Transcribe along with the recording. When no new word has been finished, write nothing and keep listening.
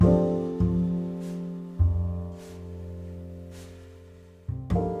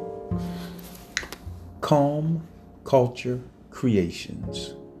Calm Culture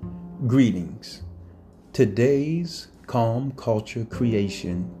Creations. Greetings. Today's calm culture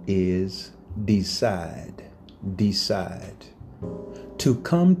creation is decide. Decide. To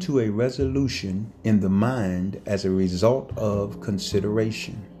come to a resolution in the mind as a result of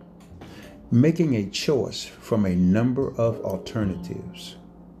consideration. Making a choice from a number of alternatives.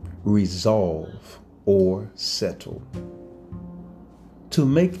 Resolve or settle. To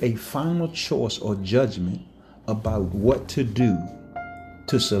make a final choice or judgment about what to do,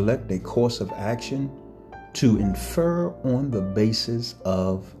 to select a course of action, to infer on the basis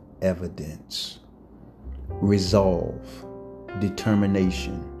of evidence. Resolve,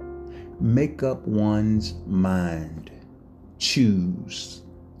 determination, make up one's mind, choose,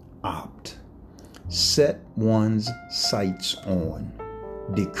 opt, set one's sights on,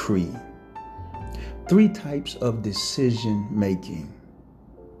 decree. 3 types of decision making.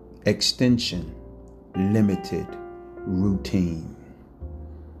 Extension, limited, routine.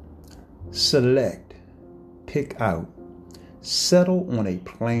 Select, pick out, settle on a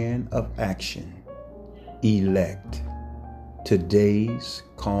plan of action. Elect. Today's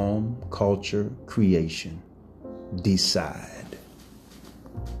calm culture creation. Decide.